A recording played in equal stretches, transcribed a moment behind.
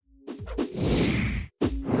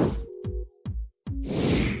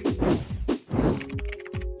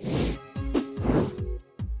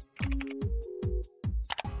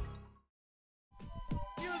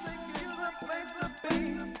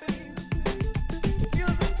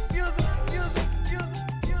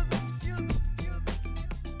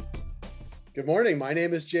Good morning. My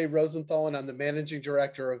name is Jay Rosenthal, and I'm the Managing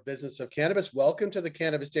Director of Business of Cannabis. Welcome to the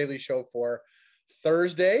Cannabis Daily Show for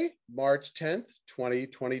Thursday, March 10th,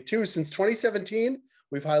 2022. Since 2017,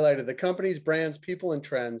 we've highlighted the companies, brands, people, and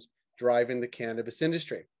trends driving the cannabis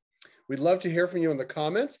industry. We'd love to hear from you in the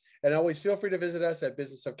comments, and always feel free to visit us at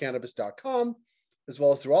businessofcannabis.com, as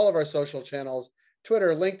well as through all of our social channels,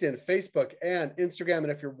 Twitter, LinkedIn, Facebook, and Instagram.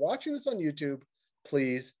 And if you're watching this on YouTube,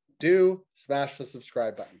 please do smash the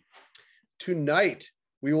subscribe button. Tonight,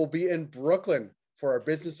 we will be in Brooklyn for our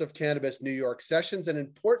Business of Cannabis New York sessions. An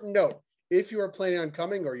important note, if you are planning on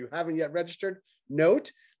coming or you haven't yet registered,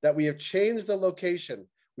 note that we have changed the location.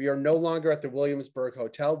 We are no longer at the Williamsburg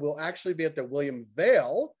Hotel. We'll actually be at the William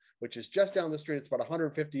Vale, which is just down the street. It's about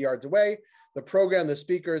 150 yards away. The program, the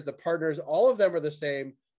speakers, the partners, all of them are the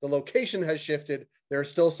same. The location has shifted. There are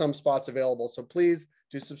still some spots available, so please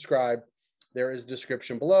do subscribe. There is a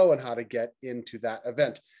description below on how to get into that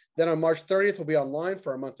event. Then on March 30th, we'll be online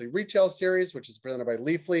for our monthly retail series, which is presented by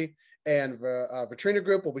Leafly and Vitrina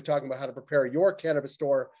Group. We'll be talking about how to prepare your cannabis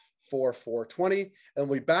store for 420. And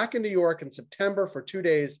we'll be back in New York in September for 2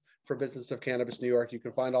 days for Business of Cannabis New York. You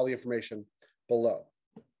can find all the information below.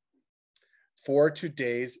 For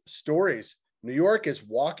today's stories, New York is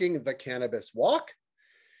walking the cannabis walk.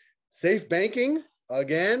 Safe banking,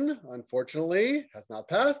 again, unfortunately, has not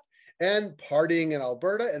passed. And partying in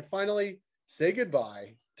Alberta. And finally, say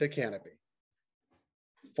goodbye to Canopy.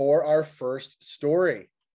 For our first story,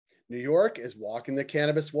 New York is walking the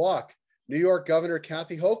cannabis walk. New York Governor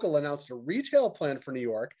Kathy Hochul announced a retail plan for New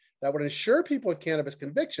York that would ensure people with cannabis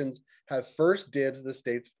convictions have first dibs of the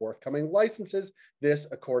state's forthcoming licenses. This,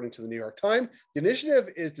 according to the New York Times. The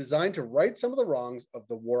initiative is designed to right some of the wrongs of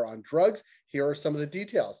the war on drugs. Here are some of the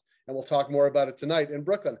details, and we'll talk more about it tonight in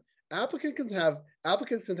Brooklyn.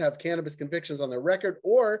 Applicants can have cannabis convictions on their record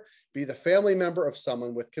or be the family member of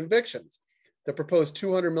someone with convictions. The proposed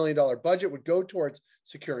 $200 million budget would go towards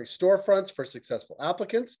securing storefronts for successful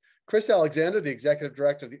applicants. Chris Alexander, the executive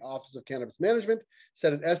director of the Office of Cannabis Management,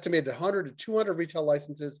 said an estimated 100 to 200 retail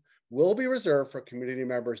licenses will be reserved for community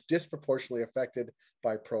members disproportionately affected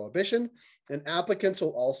by prohibition. And applicants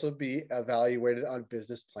will also be evaluated on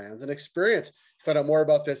business plans and experience. Find out more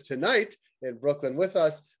about this tonight in Brooklyn with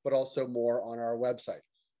us, but also more on our website.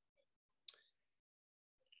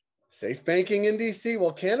 Safe banking in DC.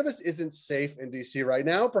 Well, cannabis isn't safe in DC right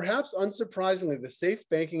now. Perhaps unsurprisingly, the Safe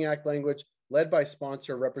Banking Act language, led by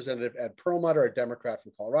sponsor Representative Ed Perlmutter, a Democrat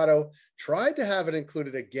from Colorado, tried to have it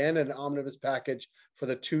included again in an omnibus package for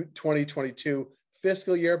the 2022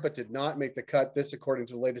 fiscal year, but did not make the cut. This, according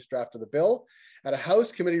to the latest draft of the bill. At a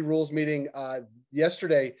House Committee Rules meeting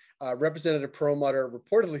yesterday, Representative Perlmutter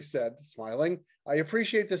reportedly said, smiling, "I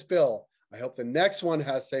appreciate this bill. I hope the next one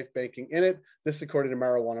has safe banking in it." This, according to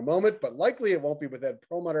Marijuana Moment, but likely it won't be with Ed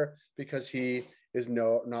Perlmutter because he is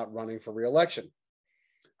not running for re-election.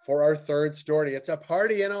 For our third story, it's a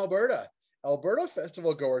party in Alberta. Alberta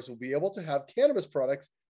festival goers will be able to have cannabis products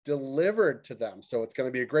delivered to them. So it's going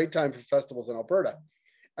to be a great time for festivals in Alberta.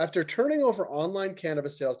 After turning over online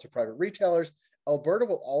cannabis sales to private retailers, Alberta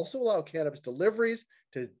will also allow cannabis deliveries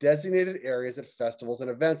to designated areas at festivals and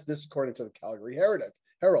events. This, according to the Calgary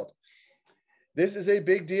Herald. This is a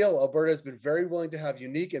big deal. Alberta has been very willing to have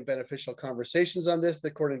unique and beneficial conversations on this,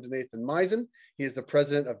 according to Nathan Meisen. He is the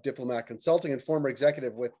president of Diplomat Consulting and former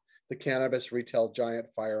executive with the cannabis retail giant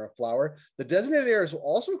Fire & Flower. The designated areas will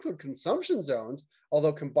also include consumption zones,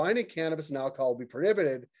 although combining cannabis and alcohol will be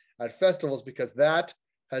prohibited at festivals because that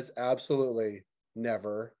has absolutely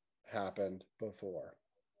never happened before.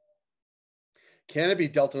 Canopy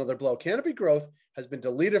dealt another blow. Canopy growth has been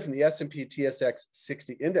deleted from the S&P TSX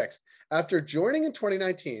 60 index. After joining in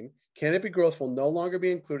 2019, Canopy growth will no longer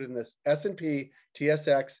be included in this S&P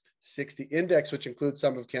TSX 60 index, which includes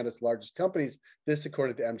some of Canada's largest companies. This,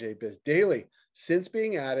 according to MJ Biz Daily. Since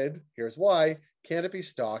being added, here's why, Canopy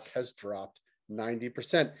stock has dropped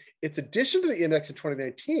 90%. Its addition to the index in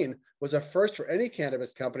 2019 was a first for any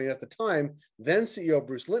cannabis company. At the time, then CEO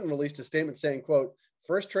Bruce Linton released a statement saying, quote,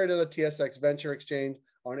 "First traded on the TSX Venture Exchange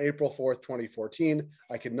on April 4th, 2014.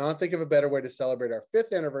 I could not think of a better way to celebrate our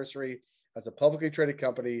 5th anniversary as a publicly traded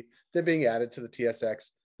company than being added to the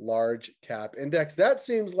TSX Large Cap Index." That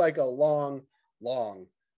seems like a long, long,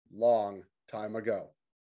 long time ago.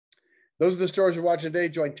 Those are the stories you're watching today.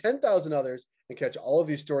 Join 10,000 others and catch all of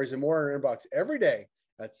these stories and more in our inbox every day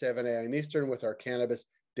at 7 a.m. Eastern with our Cannabis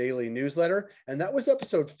Daily newsletter. And that was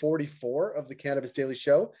episode 44 of the Cannabis Daily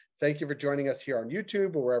Show. Thank you for joining us here on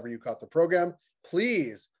YouTube or wherever you caught the program.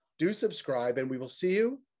 Please do subscribe, and we will see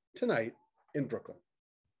you tonight in Brooklyn.